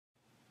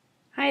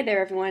Hi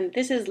there everyone,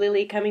 this is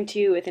Lily coming to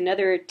you with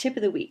another tip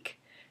of the week.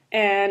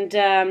 And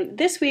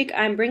this week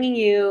I'm bringing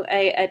you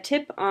a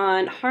tip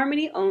on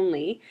harmony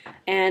only,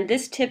 and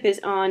this tip is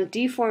on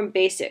Deform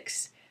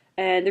basics.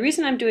 And the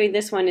reason I'm doing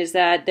this one is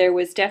that there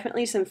was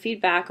definitely some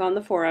feedback on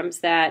the forums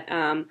that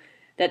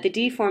that the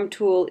Deform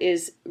tool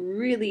is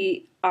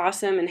really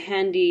awesome and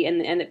handy,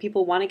 and that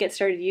people want to get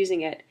started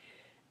using it.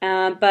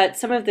 But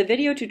some of the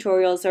video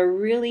tutorials are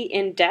really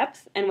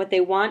in-depth, and what they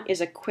want is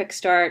a quick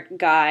start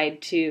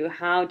guide to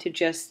how to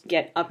just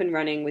get up and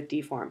running with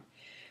Deform.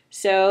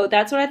 So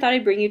that's what I thought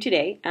I'd bring you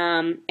today.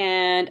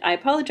 And I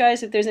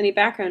apologize if there's any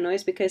background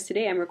noise because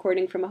today I'm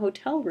recording from a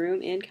hotel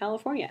room in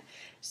California.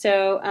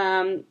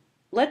 So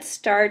let's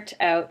start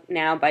out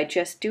now by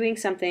just doing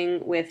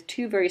something with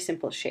two very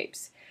simple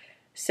shapes.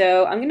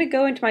 So I'm going to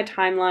go into my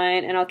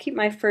timeline and I'll keep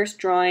my first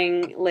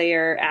drawing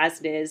layer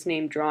as it is,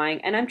 named drawing,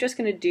 and I'm just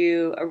going to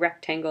do a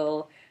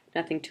rectangle,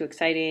 nothing too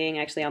exciting.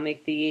 Actually, I'll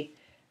make the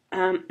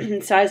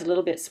size a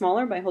little bit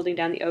smaller by holding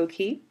down the O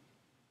key.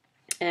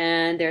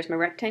 And there's my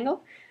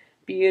rectangle.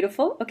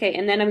 Beautiful. Okay,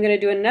 and then I'm going to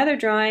do another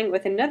drawing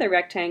with another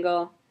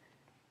rectangle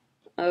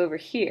over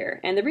here.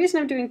 And the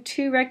reason I'm doing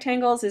two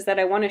rectangles is that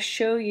I want to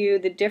show you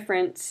the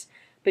difference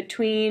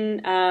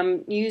between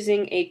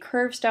using a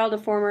curve style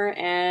deformer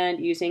and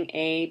using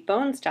a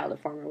bone style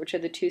deformer, which are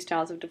the two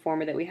styles of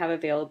deformer that we have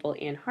available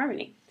in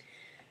Harmony.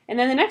 And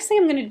then the next thing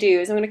I'm going to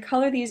do is I'm going to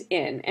color these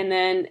in, and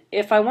then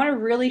if I want to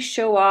really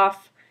show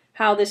off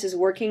how this is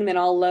working, then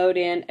I'll load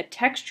in a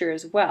texture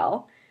as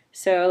well.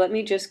 So let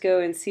me just go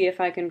and see if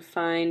I can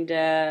find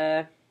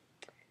a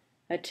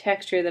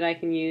texture that I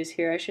can use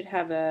here. I should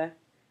have a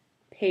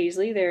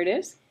paisley, there it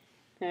is,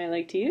 that I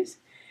like to use.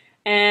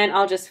 And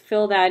I'll just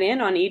fill that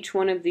in on each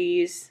one of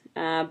these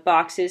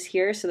boxes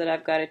here so that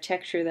I've got a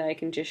texture that I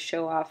can just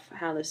show off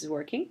how this is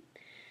working.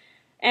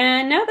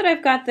 And now that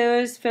I've got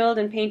those filled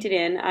and painted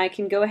in, I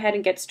can go ahead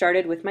and get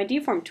started with my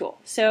Deform tool.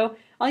 So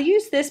I'll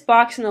use this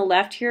box on the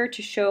left here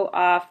to show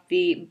off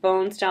the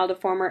bone style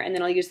deformer, and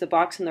then I'll use the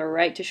box on the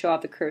right to show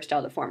off the curve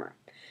style deformer.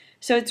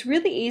 So it's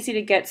really easy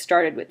to get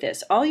started with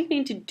this. All you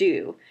need to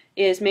do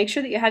is make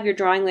sure that you have your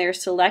drawing layer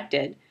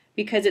selected,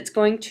 because it's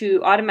going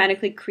to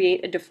automatically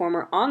create a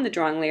deformer on the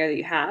drawing layer that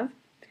you have.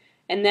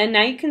 And then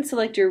now you can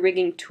select your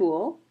rigging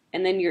tool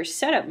and then your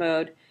setup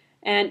mode.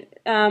 And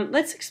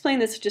let's explain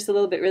this just a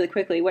little bit really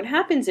quickly. What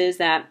happens is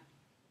that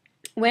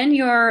when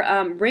you're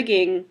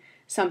rigging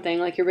something,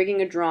 like you're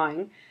rigging a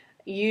drawing,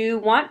 you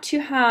want to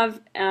have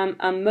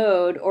a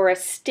mode or a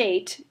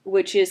state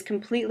which is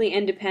completely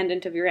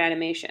independent of your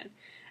animation.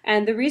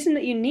 And the reason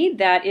that you need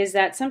that is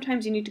that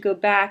sometimes you need to go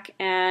back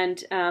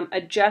and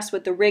adjust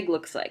what the rig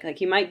looks like. Like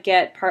you might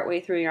get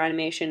partway through your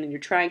animation and you're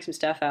trying some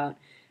stuff out,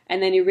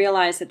 and then you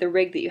realize that the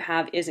rig that you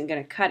have isn't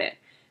going to cut it.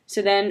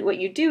 So then what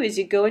you do is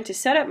you go into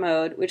setup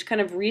mode, which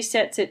kind of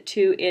resets it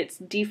to its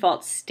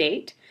default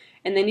state,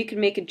 and then you can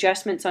make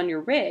adjustments on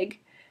your rig,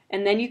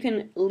 and then you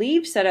can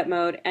leave setup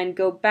mode and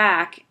go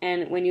back,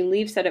 and when you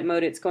leave setup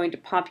mode it's going to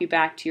pop you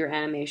back to your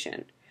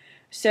animation.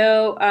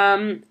 So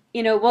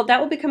well, that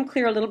will become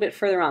clear a little bit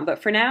further on, but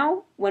for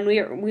now, when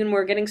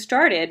we're getting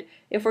started,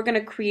 if we're going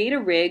to create a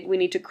rig, we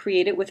need to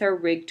create it with our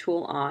rig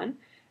tool on,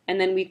 and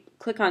then we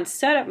click on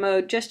setup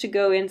mode just to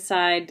go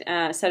inside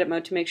setup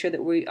mode to make sure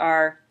that we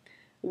are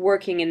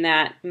working in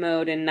that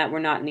mode and that we're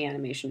not in the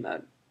animation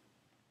mode.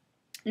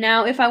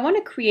 Now, if I want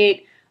to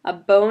create a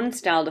bone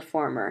style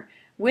deformer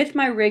with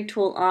my rig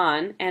tool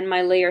on and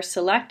my layer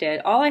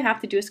selected, all I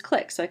have to do is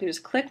click. So I can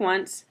just click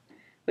once,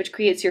 which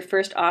creates your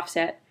first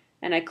offset,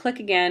 and I click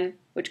again,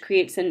 which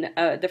creates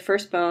the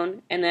first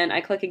bone, and then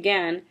I click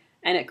again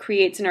and it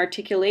creates an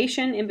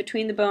articulation in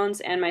between the bones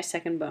and my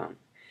second bone.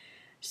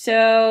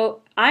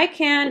 So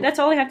that's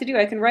all I have to do.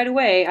 I can right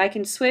away, I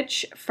can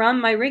switch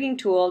from my rigging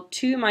tool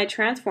to my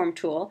transform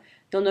tool.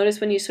 You'll notice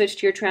when you switch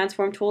to your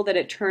transform tool that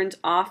it turns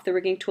off the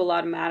rigging tool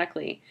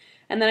automatically.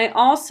 And then I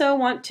also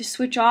want to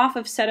switch off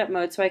of setup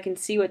mode so I can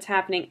see what's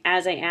happening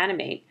as I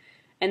animate.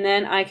 And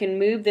then I can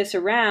move this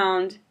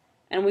around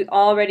and we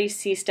already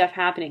see stuff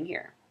happening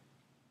here.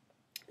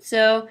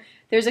 So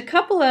there's a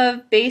couple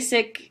of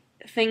basic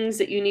things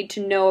that you need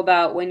to know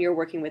about when you're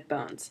working with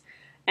bones.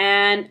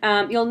 And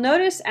you'll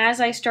notice as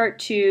I start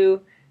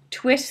to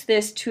twist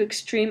this to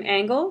extreme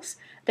angles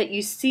that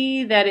you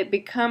see that it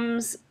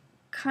becomes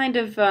kind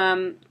of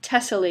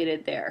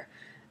tessellated there.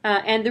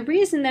 And the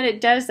reason that it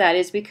does that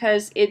is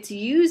because it's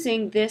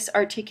using this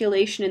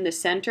articulation in the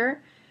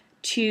center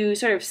to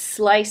sort of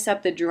slice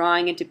up the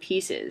drawing into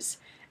pieces.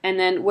 And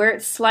then where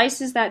it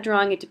slices that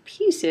drawing into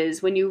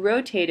pieces, when you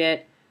rotate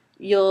it,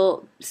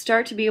 you'll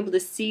start to be able to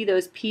see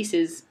those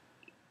pieces,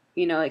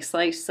 like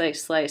slice,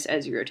 slice, slice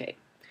as you rotate.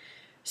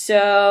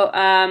 So,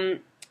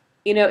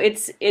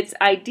 it's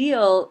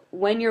ideal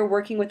when you're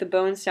working with a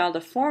bone style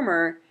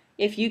deformer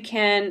if you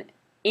can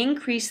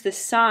increase the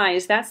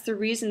size. That's the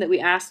reason that we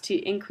asked to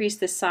increase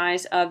the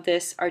size of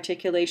this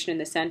articulation in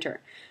the center.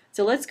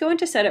 So let's go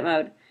into setup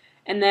mode,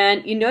 and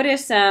then you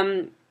notice,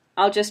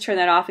 I'll just turn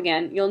that off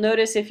again. You'll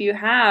notice if you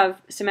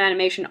have some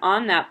animation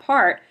on that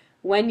part,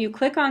 when you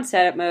click on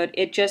setup mode,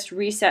 it just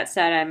resets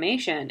that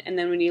animation, and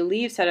then when you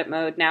leave setup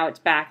mode, now it's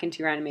back into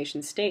your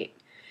animation state.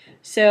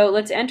 So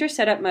let's enter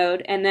setup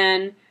mode, and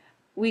then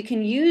we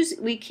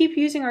keep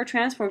using our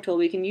transform tool.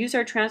 We can use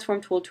our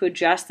transform tool to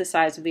adjust the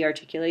size of the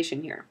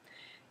articulation here.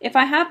 If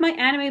I have my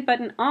animate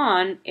button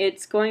on,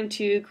 it's going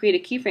to create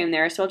a keyframe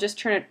there, so I'll just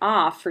turn it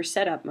off for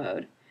setup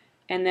mode.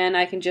 And then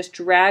I can just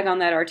drag on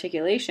that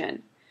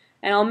articulation.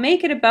 And I'll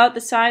make it about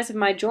the size of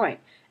my joint.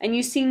 And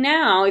you see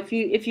now, if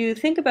you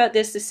think about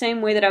this the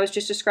same way that I was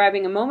just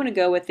describing a moment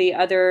ago with the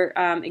other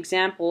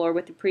example or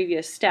with the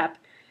previous step,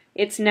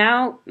 it's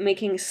now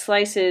making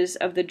slices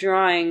of the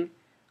drawing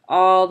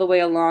all the way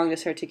along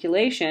this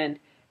articulation.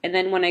 And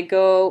then when I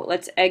go,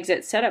 let's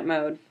exit setup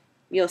mode,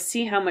 you'll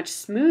see how much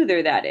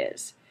smoother that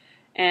is.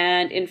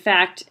 And in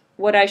fact,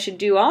 what I should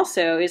do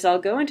also is I'll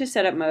go into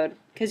setup mode,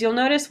 because you'll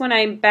notice when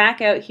I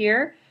back out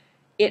here,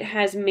 it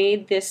has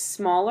made this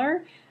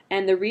smaller.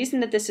 And the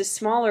reason that this is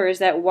smaller is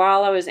that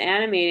while I was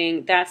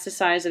animating, that's the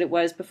size that it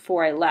was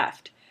before I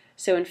left.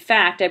 So in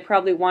fact, I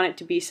probably want it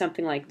to be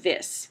something like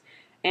this.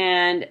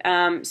 And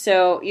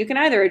so you can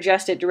either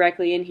adjust it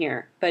directly in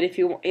here, but if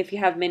you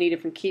have many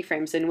different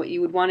keyframes, then what you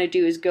would want to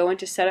do is go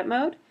into setup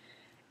mode,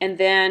 and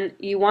then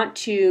you want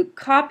to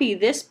copy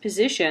this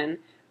position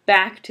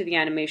back to the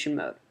animation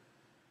mode.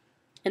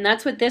 And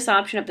that's what this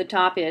option up the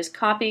top is,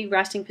 copy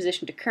resting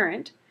position to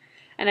current.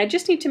 And I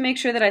just need to make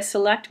sure that I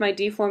select my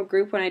deform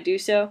group when I do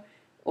so,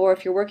 or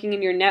if you're working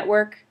in your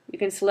network, you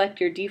can select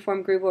your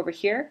deform group over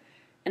here.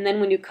 And then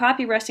when you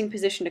copy resting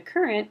position to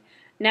current,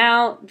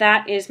 now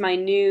that is my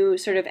new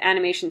sort of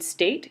animation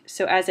state.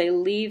 So as I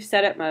leave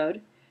setup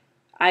mode,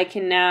 I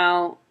can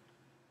now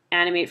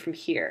animate from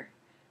here.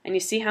 And you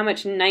see how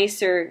much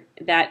nicer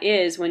that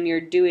is when you're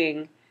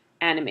doing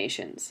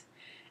animations.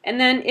 And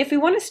then if we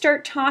want to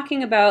start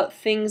talking about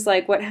things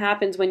like what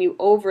happens when you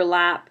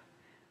overlap,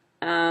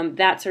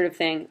 that sort of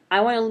thing,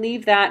 I want to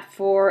leave that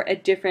for a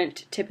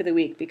different tip of the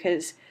week,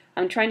 because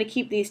I'm trying to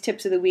keep these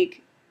tips of the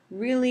week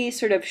really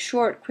sort of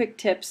short, quick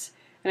tips,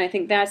 and I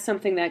think that's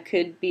something that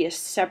could be a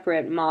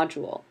separate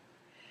module.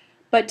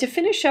 But to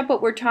finish up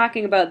what we're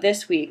talking about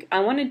this week,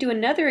 I want to do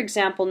another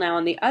example now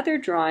on the other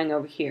drawing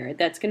over here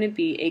that's going to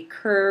be a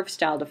curve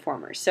style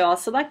deformer. So I'll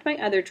select my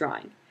other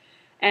drawing.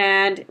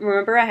 And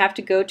remember, I have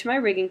to go to my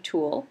rigging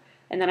tool,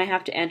 and then I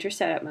have to enter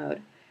setup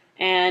mode.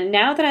 And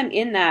now that I'm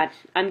in that,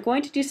 I'm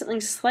going to do something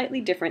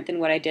slightly different than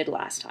what I did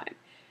last time.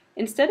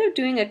 Instead of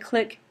doing a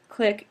click,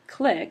 click,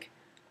 click,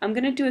 I'm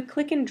going to do a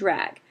click and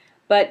drag.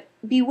 But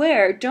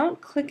beware,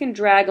 don't click and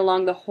drag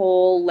along the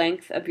whole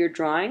length of your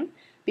drawing,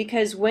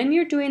 because when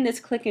you're doing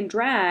this click and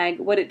drag,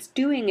 what it's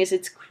doing is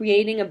it's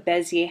creating a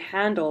Bezier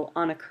handle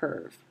on a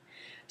curve.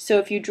 So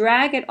if you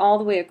drag it all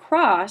the way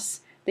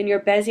across, then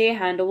your Bezier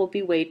handle will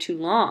be way too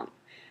long.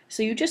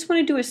 So you just want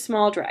to do a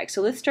small drag.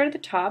 So let's start at the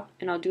top,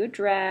 and I'll do a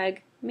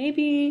drag,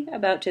 maybe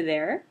about to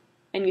there,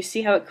 and you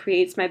see how it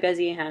creates my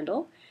Bezier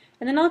handle.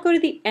 And then I'll go to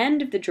the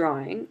end of the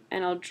drawing,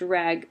 and I'll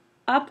drag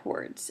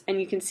upwards, and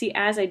you can see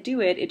as I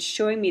do it, it's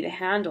showing me the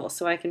handle,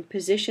 so I can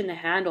position the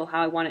handle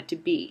how I want it to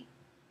be.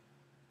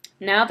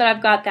 Now that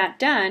I've got that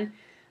done,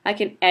 I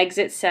can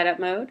exit setup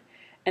mode,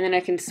 and then I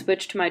can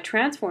switch to my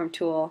transform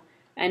tool,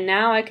 and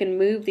now I can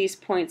move these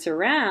points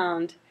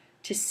around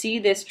to see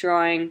this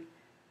drawing,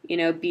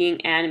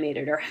 being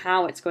animated, or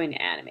how it's going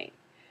to animate.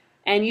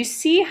 And you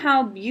see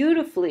how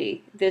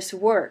beautifully this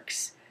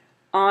works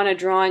on a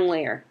drawing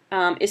layer,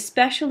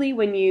 especially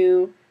when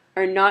you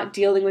are not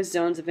dealing with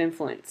zones of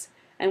influence.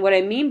 And what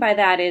I mean by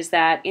that is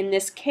that in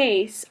this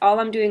case, all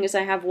I'm doing is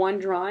I have one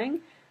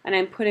drawing and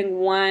I'm putting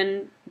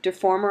one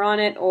deformer on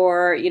it,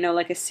 or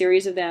like a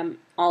series of them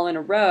all in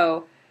a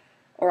row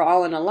or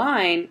all in a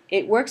line.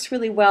 It works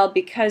really well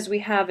because we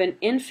have an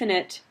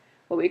infinite,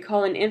 what we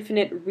call an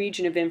infinite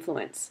region of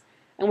influence.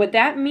 And what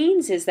that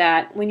means is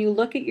that when you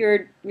look at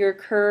your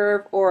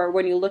curve, or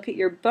when you look at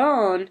your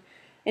bone,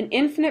 an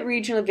infinite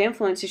region of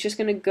influence is just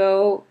going to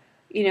go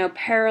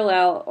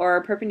parallel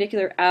or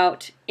perpendicular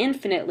out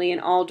infinitely in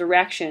all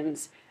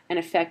directions and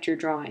affect your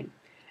drawing.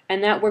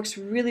 And that works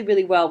really,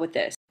 really well with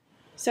this.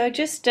 So I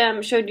just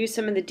showed you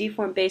some of the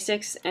deform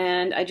basics,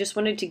 and I just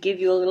wanted to give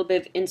you a little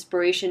bit of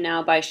inspiration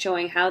now by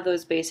showing how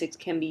those basics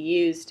can be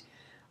used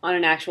on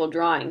an actual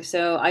drawing.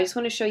 So I just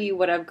want to show you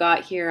what I've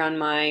got here on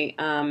my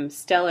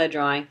Stella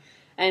drawing.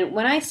 And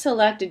when I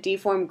select a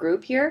deform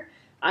group here,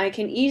 I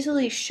can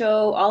easily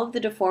show all of the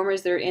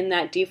deformers that are in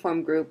that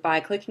deform group by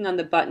clicking on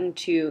the button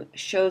to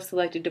show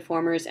selected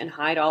deformers and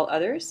hide all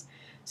others.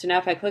 So now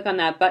if I click on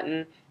that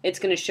button, it's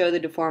going to show the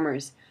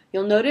deformers.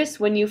 You'll notice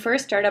when you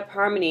first start up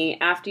Harmony,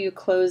 after you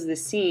close the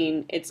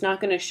scene, it's not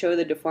going to show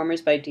the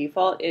deformers by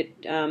default. It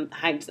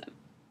hides them.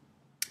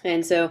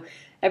 And so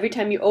every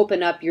time you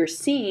open up your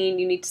scene,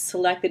 you need to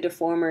select the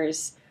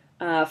deformers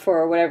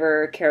for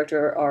whatever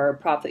character or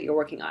prop that you're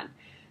working on.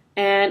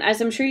 And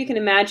as I'm sure you can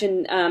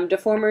imagine,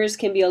 deformers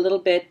can be a little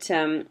bit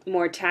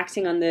more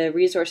taxing on the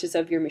resources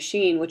of your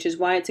machine, which is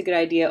why it's a good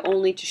idea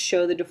only to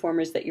show the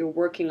deformers that you're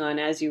working on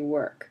as you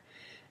work.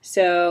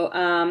 So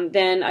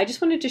then I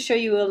just wanted to show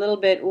you a little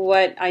bit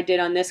what I did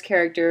on this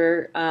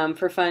character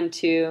for fun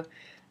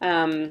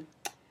um,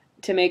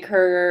 to make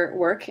her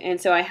work.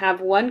 And so I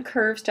have one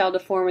curve style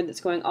deformer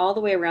that's going all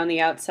the way around the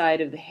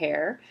outside of the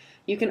hair.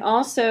 You can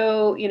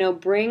also,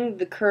 bring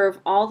the curve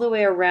all the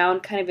way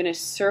around, kind of in a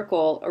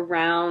circle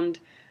around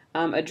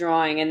a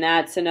drawing, and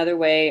that's another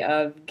way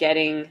of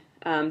getting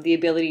the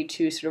ability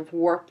to sort of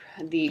warp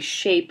the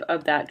shape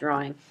of that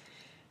drawing.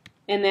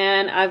 And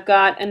then I've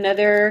got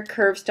another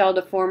curve style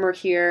deformer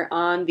here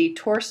on the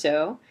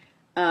torso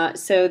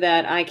so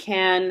that I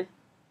can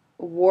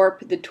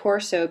warp the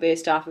torso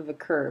based off of a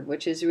curve,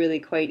 which is really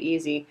quite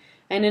easy.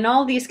 And in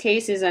all these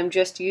cases, I'm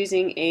just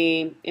using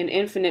an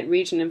infinite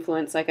region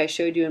influence like I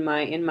showed you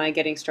in my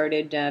getting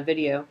started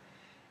video.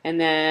 And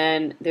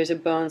then there's a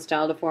bone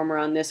style deformer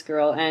on this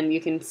girl, and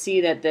you can see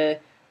that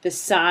the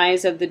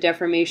size of the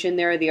deformation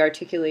there, the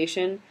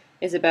articulation,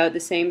 is about the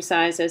same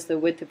size as the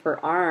width of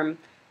her arm,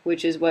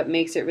 which is what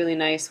makes it really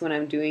nice when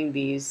I'm doing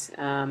these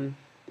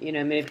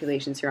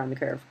manipulations here on the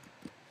curve.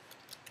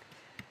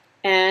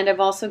 And I've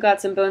also got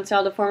some bone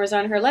style deformers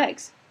on her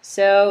legs.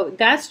 So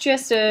that's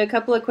just a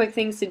couple of quick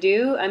things to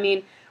do. I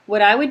mean,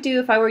 what I would do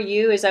if I were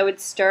you is I would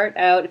start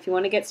out, if you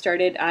want to get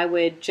started, I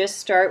would just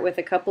start with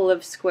a couple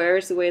of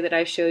squares the way that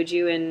I showed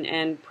you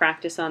and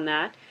practice on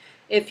that.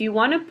 If you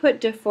want to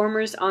put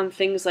deformers on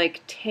things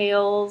like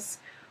tails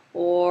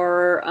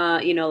or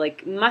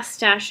like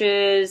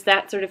mustaches,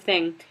 that sort of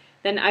thing,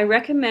 then I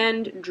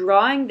recommend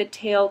drawing the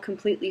tail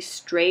completely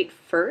straight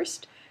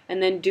first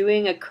and then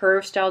doing a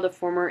curve style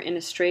deformer in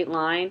a straight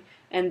line,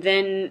 and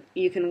then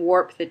you can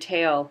warp the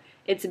tail.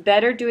 It's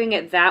better doing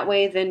it that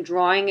way than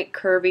drawing it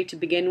curvy to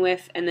begin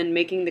with and then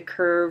making the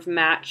curve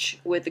match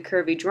with the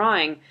curvy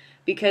drawing,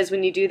 because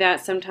when you do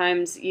that,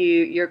 sometimes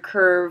your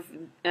curve,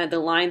 the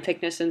line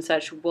thickness and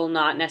such will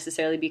not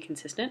necessarily be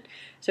consistent.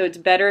 So it's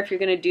better if you're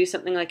going to do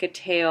something like a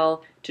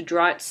tail to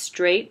draw it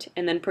straight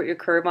and then put your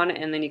curve on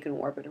it, and then you can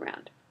warp it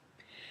around.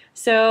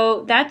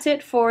 So that's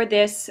it for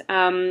this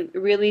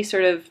really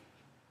sort of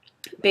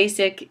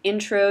basic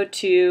intro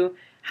to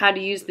how to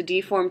use the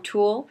Deform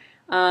tool.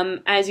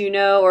 As you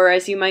know, or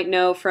as you might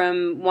know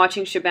from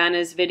watching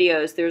Shabana's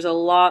videos, there's a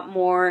lot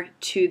more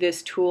to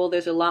this tool.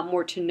 There's a lot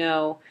more to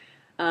know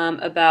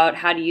about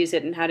how to use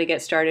it and how to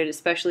get started,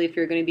 especially if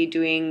you're going to be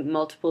doing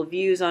multiple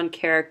views on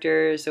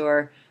characters,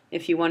 or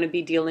if you want to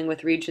be dealing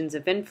with regions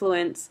of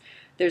influence.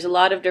 There's a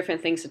lot of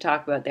different things to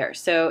talk about there.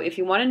 So if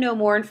you want to know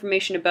more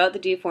information about the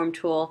Deform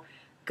tool,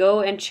 go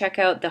and check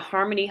out the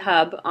Harmony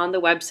Hub on the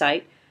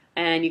website.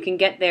 And you can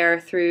get there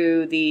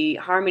through the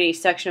Harmony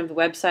section of the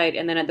website,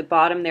 and then at the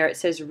bottom there it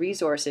says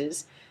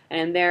Resources,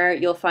 and there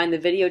you'll find the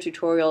video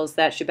tutorials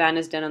that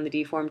Shabana's done on the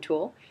Deform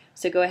tool.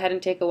 So go ahead and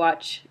take a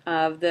watch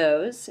of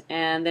those,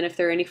 and then if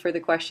there are any further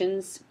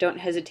questions, don't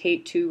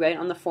hesitate to write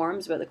on the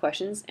forums about the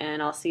questions,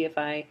 and I'll see if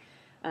I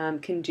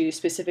can do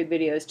specific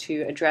videos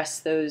to address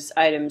those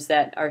items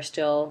that are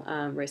still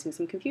raising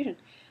some confusion.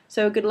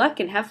 So good luck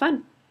and have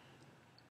fun!